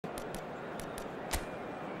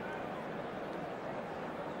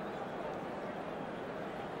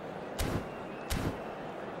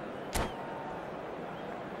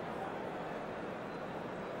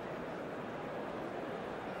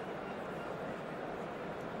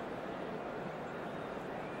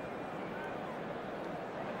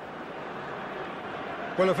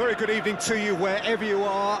Well, a very good evening to you wherever you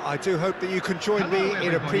are. I do hope that you can join me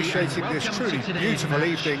in appreciating this truly beautiful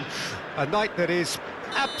evening. A night that is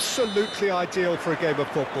absolutely ideal for a game of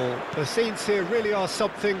football. The scenes here really are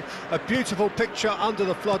something, a beautiful picture under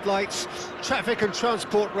the floodlights. Traffic and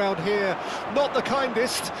transport round here, not the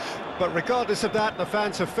kindest, but regardless of that, the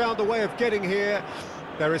fans have found a way of getting here.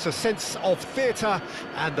 There is a sense of theatre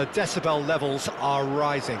and the decibel levels are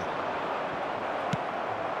rising.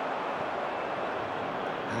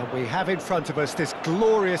 And we have in front of us this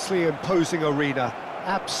gloriously imposing arena,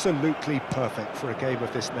 absolutely perfect for a game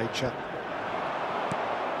of this nature.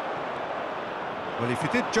 Well, if you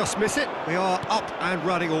did just miss it, we are up and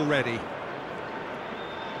running already.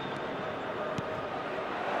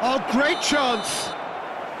 Oh, great chance!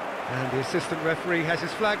 And the assistant referee has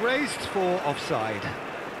his flag raised for offside.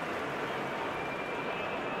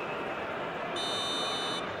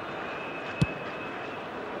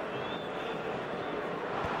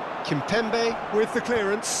 Kimpembe with the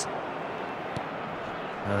clearance.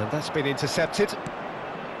 And that's been intercepted.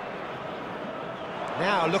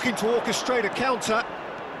 Now looking to orchestrate a counter.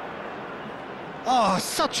 Oh,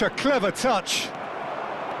 such a clever touch.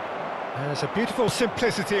 There's a beautiful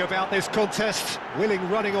simplicity about this contest. Willing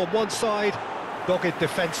running on one side, dogged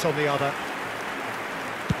defence on the other.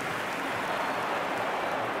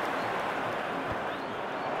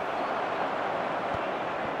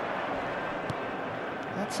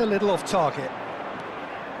 That's a little off target.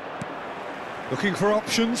 Looking for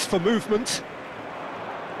options for movement.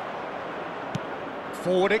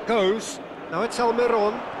 Forward it goes. Now it's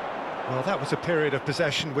Almiron. Well, that was a period of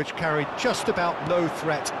possession which carried just about no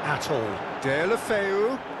threat at all.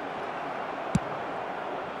 Deulofeu.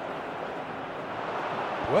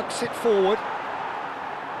 Works it forward.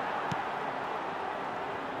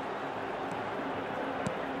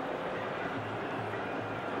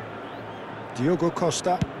 Diogo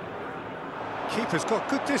Costa. Keeper's got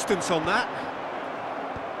good distance on that.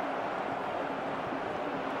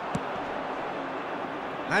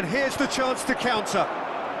 And here's the chance to counter.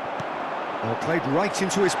 Well, played right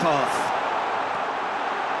into his path.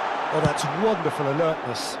 Oh, that's wonderful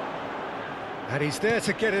alertness. And he's there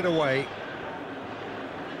to get it away.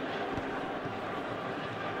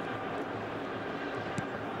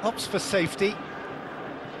 Opts for safety.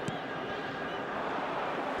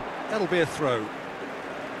 That'll be a throw.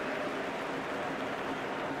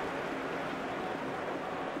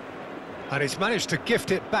 And he's managed to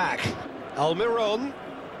gift it back. Almiron.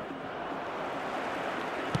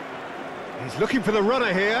 He's looking for the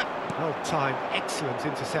runner here. Well timed, excellent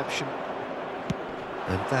interception.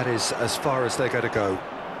 And that is as far as they're going to go.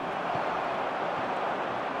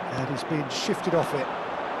 And he's been shifted off it.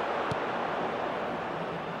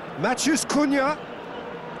 Matheus Cunha.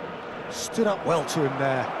 Stood up well to him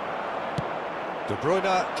there. De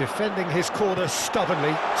Bruyne defending his corner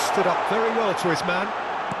stubbornly. Stood up very well to his man.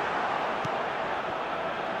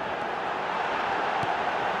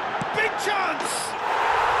 Big chance!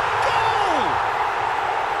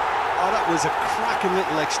 That was a cracking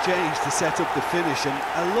little exchange to set up the finish, and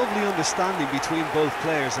a lovely understanding between both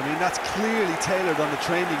players. I mean, that's clearly tailored on the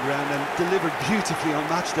training ground and delivered beautifully on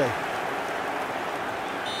match day.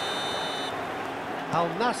 Al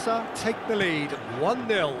Nassr take the lead,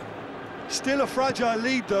 1-0. Still a fragile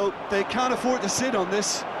lead, though. They can't afford to sit on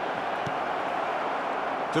this.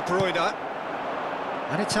 De Bruyne.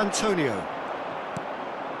 And it's Antonio.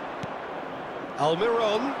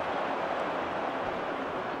 Almiron.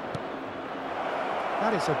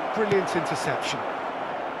 That is a brilliant interception.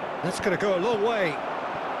 That's going to go a long way.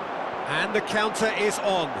 And the counter is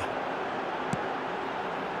on.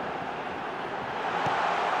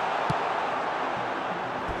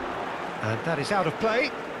 And that is out of play.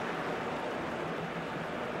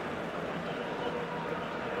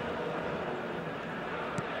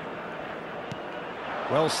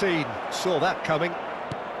 Well seen, saw that coming.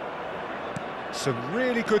 Some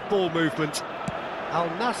really good ball movement. Al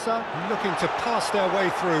Nassr looking to pass their way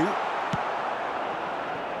through.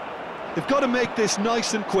 They've got to make this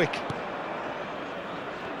nice and quick.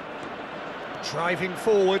 Driving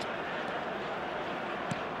forward.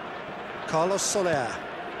 Carlos Soler.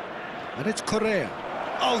 And it's Correa.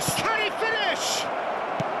 Oh, can he finish?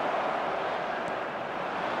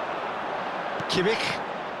 Kimmich.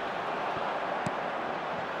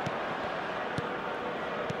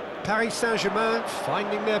 Paris Saint-Germain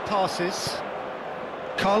finding their passes.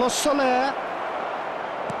 Carlos Soler.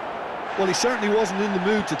 Well, he certainly wasn't in the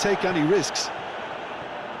mood to take any risks.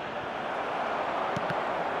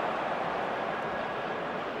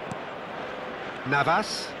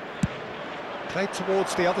 Navas. Played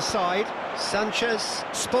towards the other side. Sanchez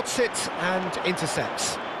spots it and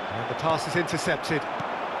intercepts. And the pass is intercepted.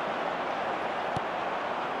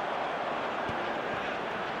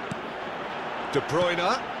 De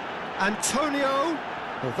Bruyne. Antonio.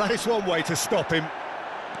 Well, that is one way to stop him.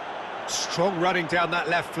 Strong running down that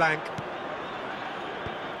left flank.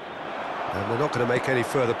 And they're not going to make any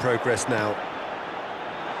further progress now.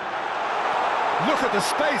 Look at the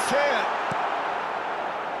space here.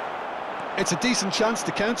 It's a decent chance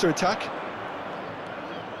to counter-attack.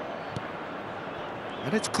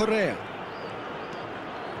 And it's Correa.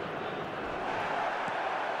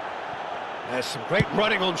 There's some great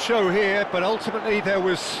running on show here, but ultimately there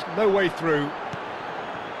was no way through.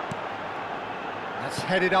 That's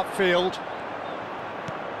headed upfield.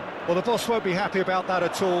 Well, the boss won't be happy about that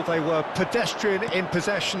at all. They were pedestrian in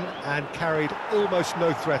possession and carried almost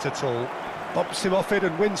no threat at all. Bumps him off it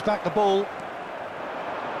and wins back the ball.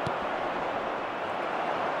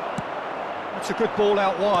 That's a good ball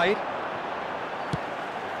out wide.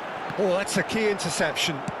 Oh, that's a key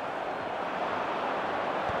interception.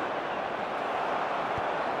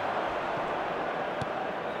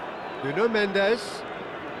 Nuno Mendes.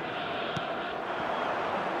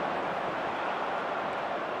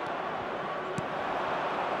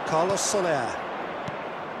 Carlos Soler.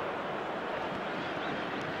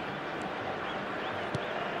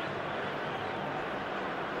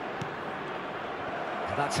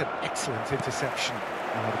 And that's an excellent interception.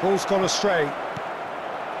 The ball's gone astray.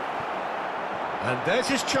 And there's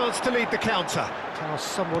his chance to lead the counter. Now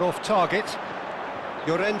somewhat off target.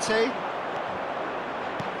 Llorente.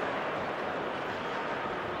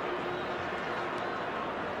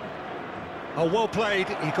 Oh, well played.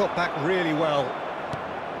 He got back really well.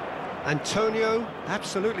 Antonio,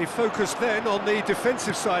 absolutely focused then on the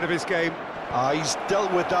defensive side of his game. He's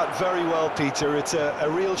dealt with that very well, Peter. It's a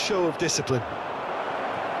real show of discipline.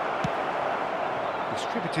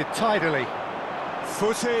 Distributed tidily.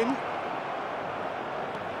 Foot in.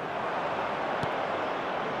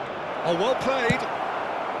 Oh, well played.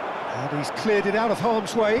 And he's cleared it out of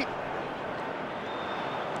harm's way.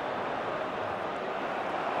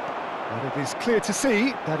 And it is clear to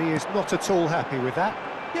see that he is not at all happy with that.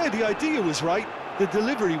 Yeah, the idea was right. The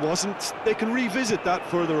delivery wasn't. They can revisit that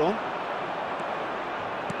further on.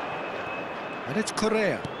 And it's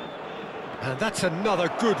Correa. And that's another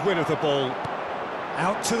good win of the ball.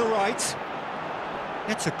 Out to the right.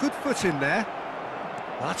 It's a good foot in there.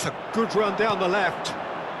 That's a good run down the left.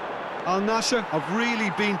 Al Nassr have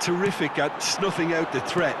really been terrific at snuffing out the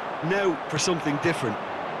threat. Now for something different.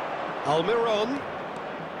 Almiron.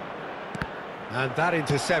 And that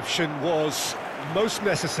interception was most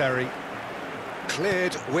necessary.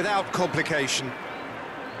 Cleared without complication.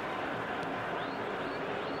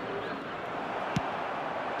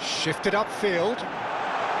 Shifted upfield.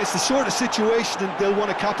 It's the sort of situation that they'll want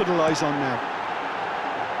to capitalise on now.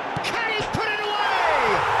 Can he put it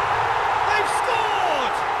away? They've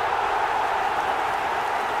scored!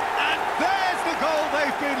 And there's the goal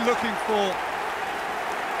they've been looking for.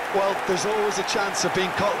 Well, there's always a chance of being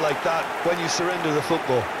caught like that when you surrender the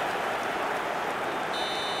football.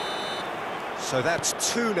 So that's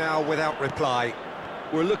 2 now without reply.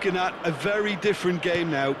 We're looking at a very different game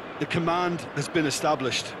now. The command has been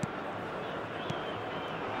established.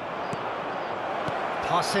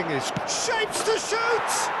 Passing is shapes to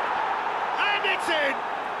shoot! And it's in!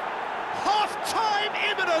 Half-time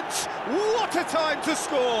imminent! What a time to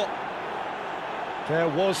score! There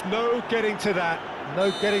was no getting to that.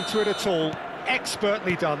 No getting to it at all.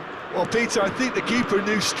 Expertly done. Well, Peter, I think the keeper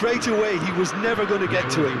knew straight away he was never going to get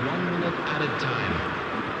to it. 1 minute added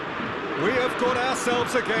time. We have got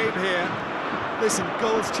ourselves a game here. Listen,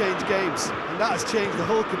 goals change games, and that has changed the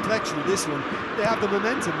whole complexion of this one. They have the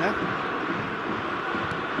momentum now.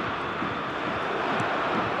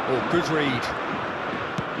 Oh, good read.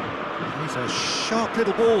 He's a sharp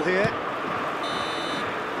little ball here.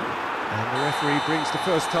 And the referee brings the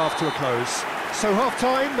first half to a close. So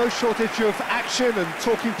half-time, no shortage of action and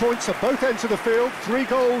talking points at both ends of the field. 3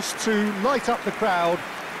 goals to light up the crowd,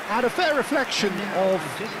 and a fair reflection of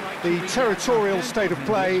the territorial state of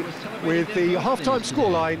play with the half-time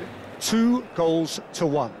scoreline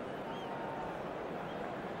 2-1.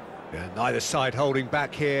 Yeah, neither side holding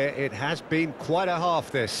back here. It has been quite a half,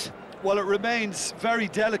 this. Well, it remains very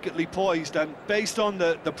delicately poised, and based on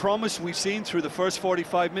the promise we've seen through the first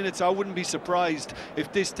 45 minutes, I wouldn't be surprised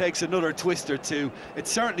if this takes another twist or two. It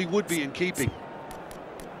certainly would be in keeping.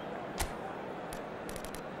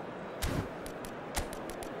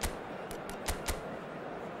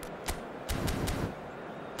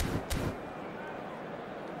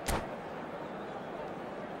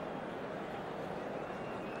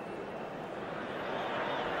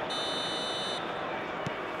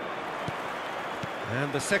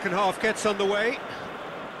 And the second half gets underway.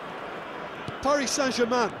 Paris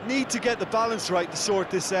Saint-Germain need to get the balance right to sort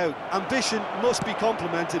this out. Ambition must be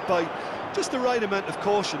complemented by just the right amount of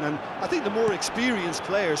caution, and I think the more experienced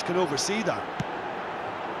players can oversee that.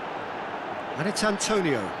 And it's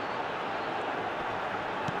Antonio.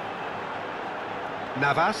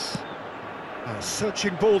 Navas. A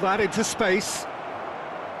searching ball that into space.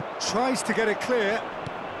 Tries to get it clear.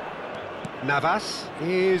 Navas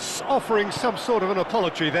is offering some sort of an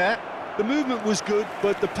apology there. The movement was good,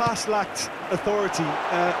 but the pass lacked authority,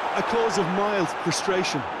 a cause of mild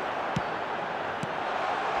frustration.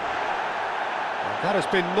 That has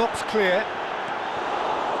been knocked clear.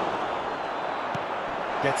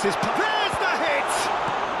 Gets his... There's the hit!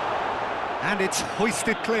 And it's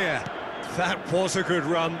hoisted clear. That was a good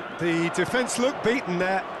run. The defence looked beaten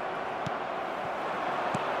there.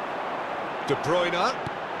 De Bruyne.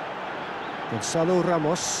 Gonzalo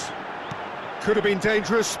Ramos. Could have been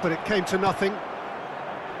dangerous, but it came to nothing.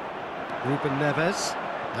 Ruben Neves.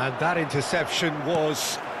 And that interception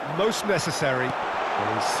was most necessary.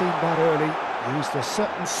 Well, he's seen that early, used a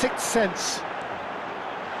certain sixth sense.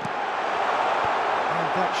 And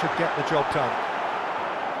that should get the job done.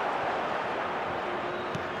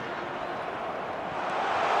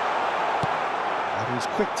 And he's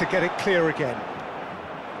quick to get it clear again.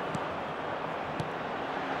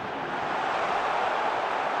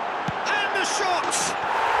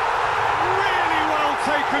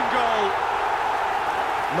 Taken goal.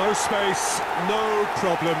 No space, no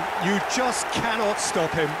problem. You just cannot stop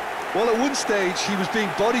him. Well, at one stage he was being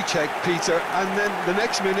body checked, Peter, and then the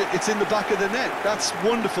next minute it's in the back of the net. That's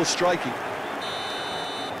wonderful striking.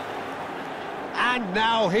 And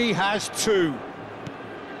now he has two.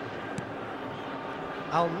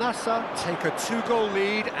 Al Nassr take a two-goal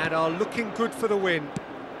lead and are looking good for the win.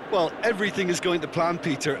 Well, everything is going to plan,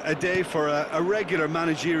 Peter. A day for a regular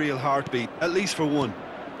managerial heartbeat, at least for one.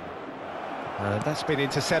 That's been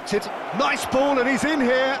intercepted. Nice ball, and he's in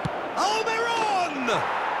here. Almiron!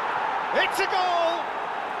 It's a goal!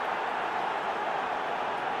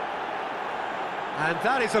 And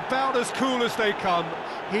that is about as cool as they come.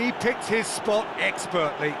 He picked his spot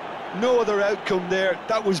expertly. No other outcome there.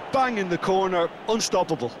 That was bang in the corner,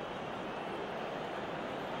 unstoppable.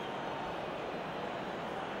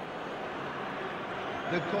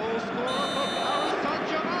 The goal scorer for Paris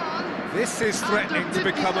Saint-Germain. This is threatening to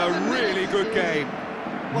become a really good game.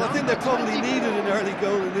 Well, I think they probably needed an early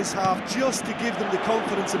goal in this half just to give them the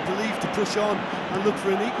confidence and belief to push on and look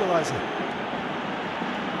for an equaliser.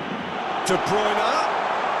 De Bruyne.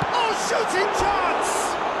 Oh, shooting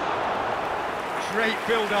chance! Great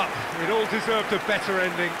build-up. It all deserved a better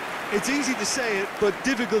ending. It's easy to say it, but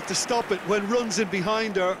difficult to stop it when runs in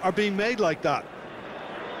behind are being made like that.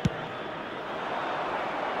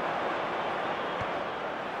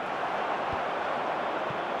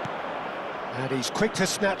 And he's quick to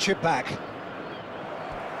snatch it back.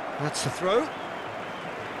 That's the throw.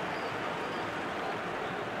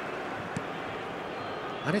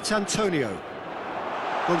 And it's Antonio.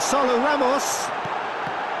 Gonzalo Ramos.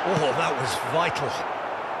 Oh, that was vital.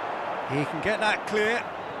 He can get that clear.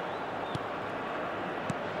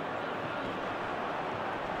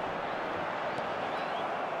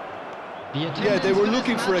 Yeah, they were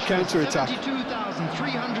looking for a counter-attack.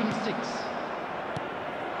 72,306.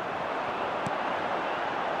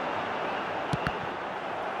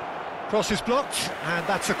 Cross is blocked, and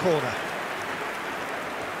that's a corner.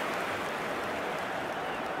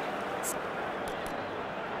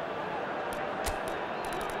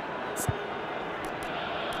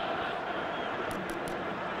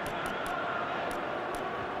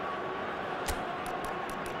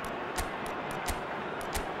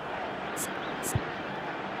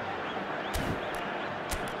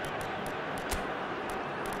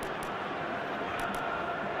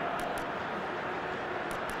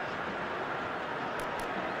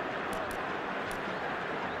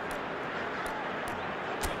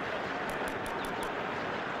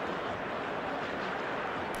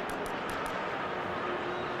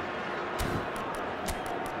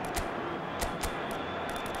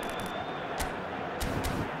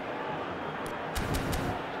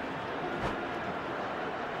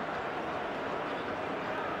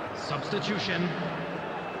 Substitution.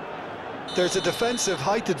 There's a defensive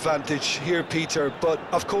height advantage here, Peter, but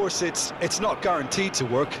of course it's not guaranteed to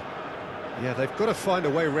work. Yeah, they've got to find a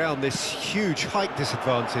way around this huge height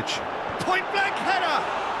disadvantage. Point-blank header!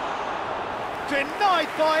 Denied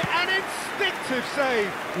by an instinctive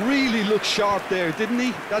save. Really looked sharp there, didn't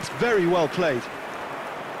he? That's very well played.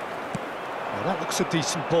 Well, that looks a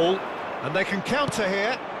decent ball, and they can counter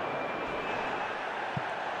here.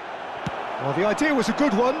 Well, the idea was a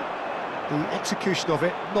good one. The execution of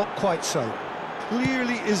it, not quite so.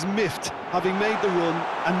 Clearly is miffed, having made the run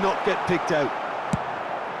and not get picked out.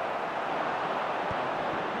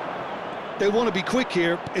 They want to be quick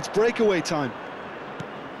here. It's breakaway time.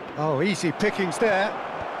 Oh, easy pickings there.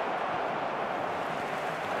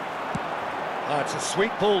 Oh, it's a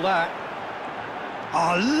sweet ball, that.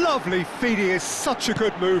 Oh, lovely feed. He is such a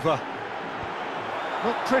good mover.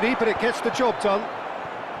 Not pretty, but it gets the job done.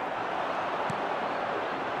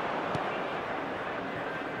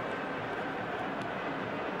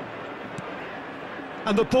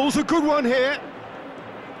 And the ball's a good one here.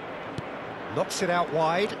 Knocks it out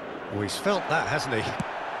wide. Oh, he's felt that, hasn't he?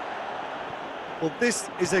 Well, this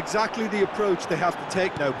is exactly the approach they have to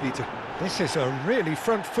take now, Peter. This is a really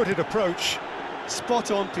front-footed approach. Spot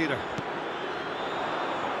on, Peter.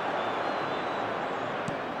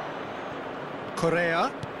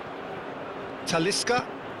 Correa. Talisca.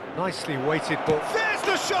 Nicely weighted ball. There's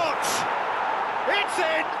the shot! It's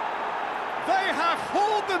in! They have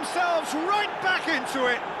hauled themselves right back into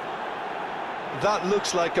it. That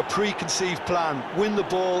looks like a preconceived plan. Win the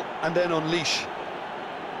ball and then unleash.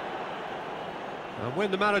 And when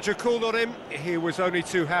the manager called on him, he was only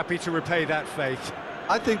too happy to repay that faith.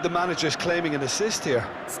 I think the manager's claiming an assist here.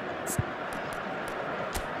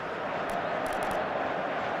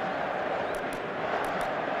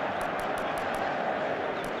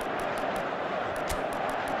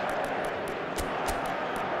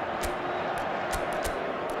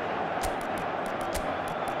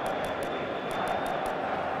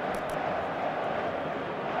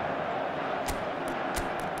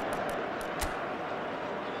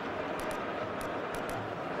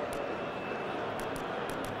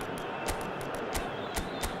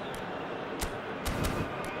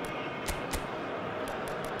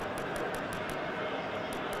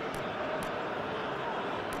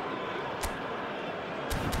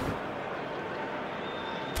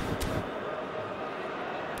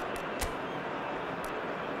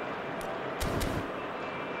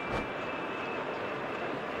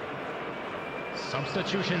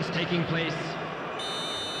 Substitutions taking place.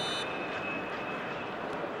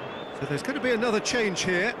 So there's going to be another change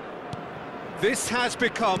here. This has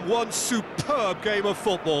become one superb game of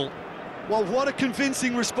football. Well, what a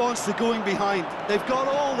convincing response to going behind. They've got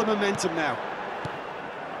all the momentum now.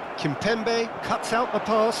 Kimpembe cuts out the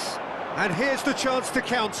pass. And here's the chance to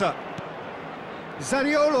counter.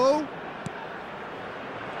 Zaniolo.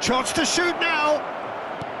 Chance to shoot now.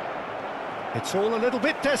 It's all a little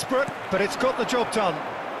bit desperate, but it's got the job done.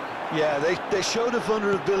 Yeah, they showed a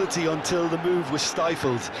vulnerability until the move was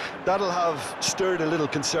stifled. That'll have stirred a little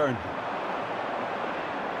concern.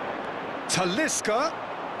 Talisca.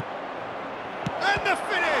 And the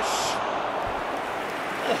finish!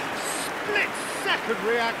 Oh, split-second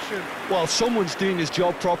reaction. Well, someone's doing his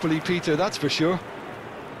job properly, Peter, that's for sure.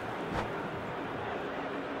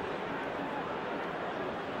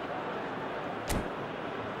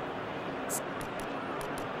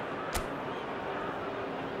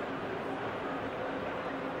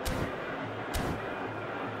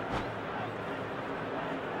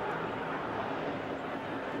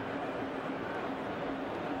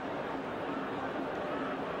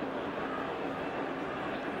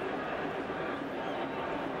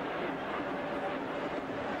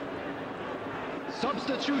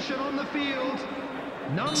 Substitution on the field.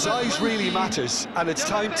 Size really matters, and it's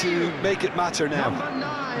time to make it matter now. Number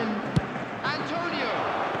 9, Antonio.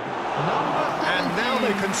 And now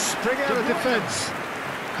they can spring out of defence.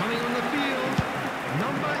 Coming on the field,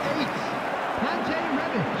 number 8, Ante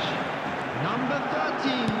Rebic. Number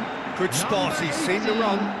 13. Good spot, he's seen the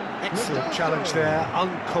run. Excellent challenge there,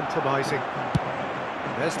 uncompromising.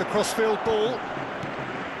 There's the crossfield ball.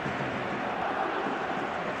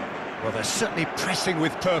 Well, they're certainly pressing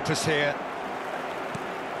with purpose here.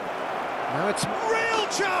 Now it's real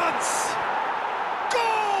chance!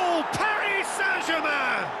 Goal! Paris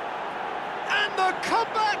Saint-Germain! And the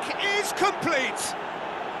comeback is complete!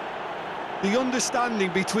 The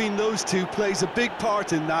understanding between those two plays a big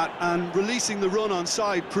part in that, and releasing the run on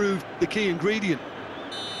side proved the key ingredient.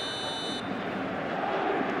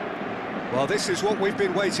 Well, this is what we've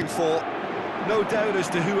been waiting for. No doubt as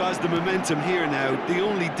to who has the momentum here now. The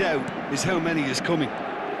only doubt is how many is coming.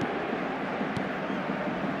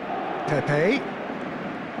 Pepe.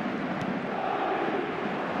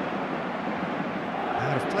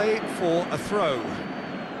 Out of play for a throw.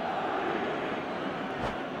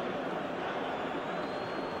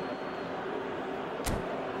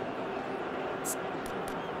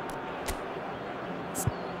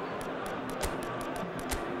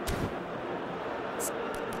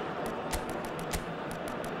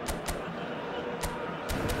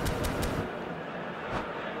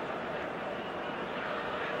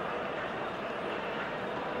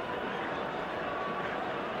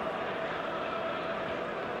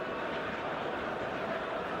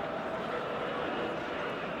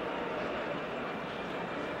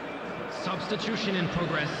 Substitution in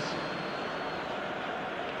progress.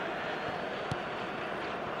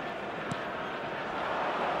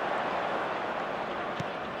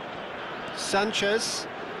 Sanchez.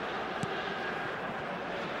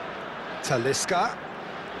 Talisca.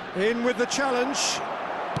 In with the challenge.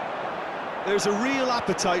 There's a real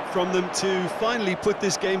appetite from them to finally put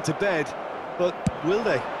this game to bed, but will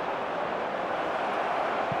they?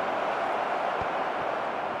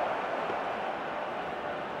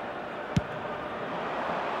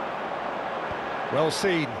 Well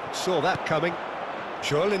seen, saw that coming.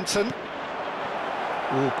 Joelinton.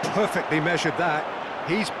 Oh, perfectly measured that.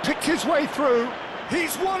 He's picked his way through.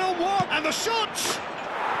 He's one-on-one, and the shot!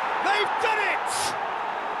 They've done it!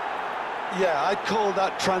 Yeah, I'd call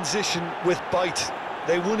that transition with bite.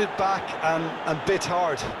 They won it back and bit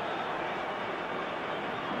hard.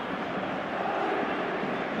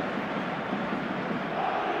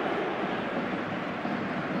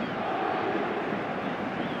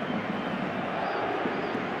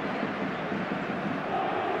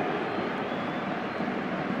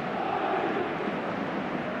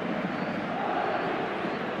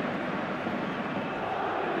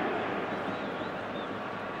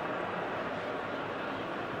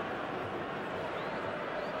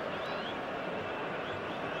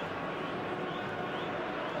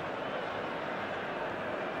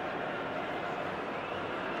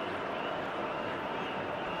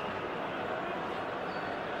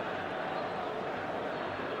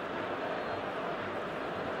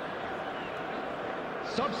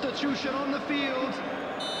 Substitution on the field.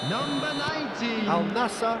 Number 19. Al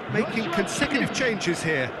Nassr making consecutive changes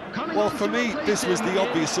here. Well, for me, this was the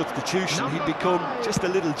obvious substitution. He'd become just a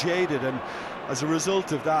little jaded, and as a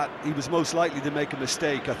result of that, he was most likely to make a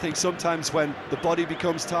mistake. I think sometimes when the body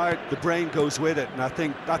becomes tired, the brain goes with it, and I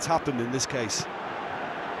think that's happened in this case.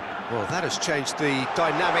 Well, that has changed the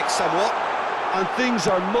dynamic somewhat. And things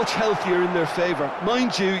are much healthier in their favour.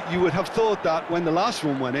 Mind you, you would have thought that when the last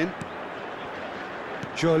one went in.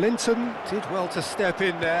 Joelinton did well to step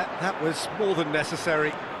in there. That was more than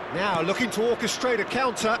necessary. Now looking to orchestrate a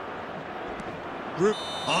counter.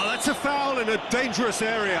 Oh, that's a foul in a dangerous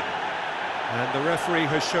area. And the referee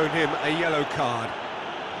has shown him a yellow card.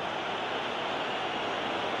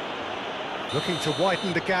 Looking to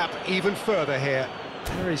widen the gap even further here.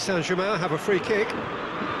 Paris Saint-Germain have a free kick.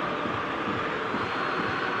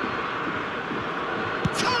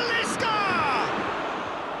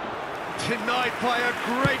 Denied by a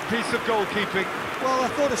great piece of goalkeeping. Well, I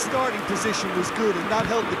thought a starting position was good, and that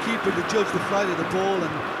helped the keeper to judge the flight of the ball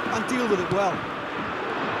and deal with it well.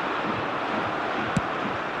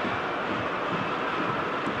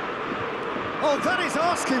 Oh, that is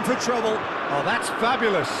asking for trouble. Oh, that's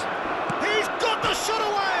fabulous. He's got the shot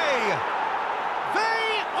away!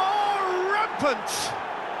 They are rampant!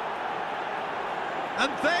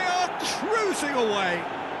 And they are cruising away.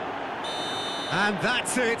 And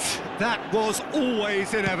that's it. That was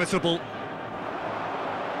always inevitable.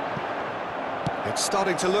 It's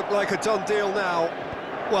starting to look like a done deal now.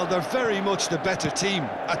 Well, they're very much the better team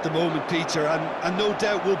at the moment, Peter, and no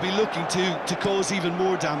doubt will be looking to cause even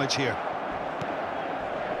more damage here.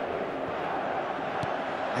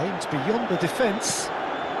 Aimed beyond the defence.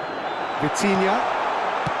 Vitinha.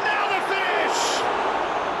 Now the finish!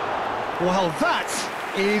 Well, that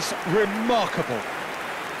is remarkable.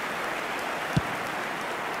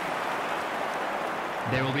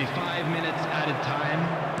 There will be 5 minutes added time.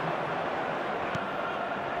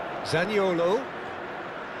 Zaniolo.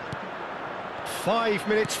 5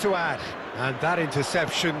 minutes to add. And that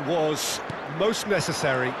interception was most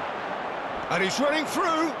necessary. And he's running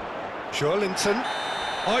through. Joelinton.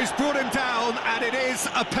 Oh, he's brought him down, and it is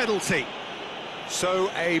a penalty. So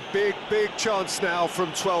a big chance now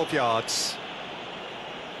from 12 yards.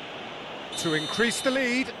 To increase the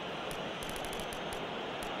lead.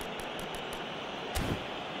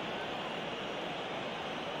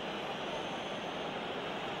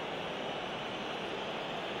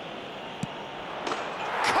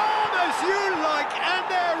 And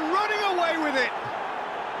they're running away with it.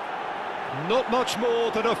 Not much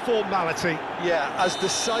more than a formality. Yeah, as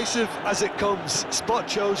decisive as it comes. Spot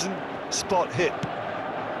chosen, spot hit.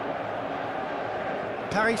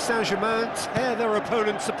 Paris Saint-Germain tear their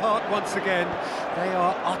opponents apart once again. They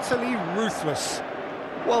are utterly ruthless.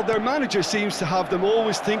 Well, their manager seems to have them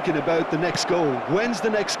always thinking about the next goal. When's the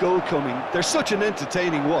next goal coming? They're such an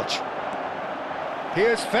entertaining watch. He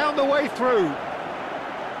has found the way through.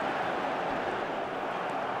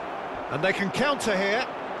 And they can counter here.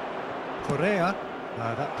 Correa.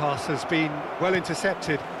 That pass has been well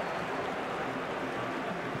intercepted.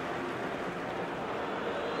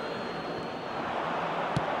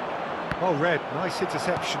 Well read, nice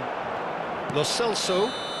interception. Lo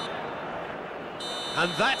Celso.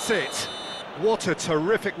 And that's it. What a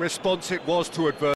terrific response it was to adversity.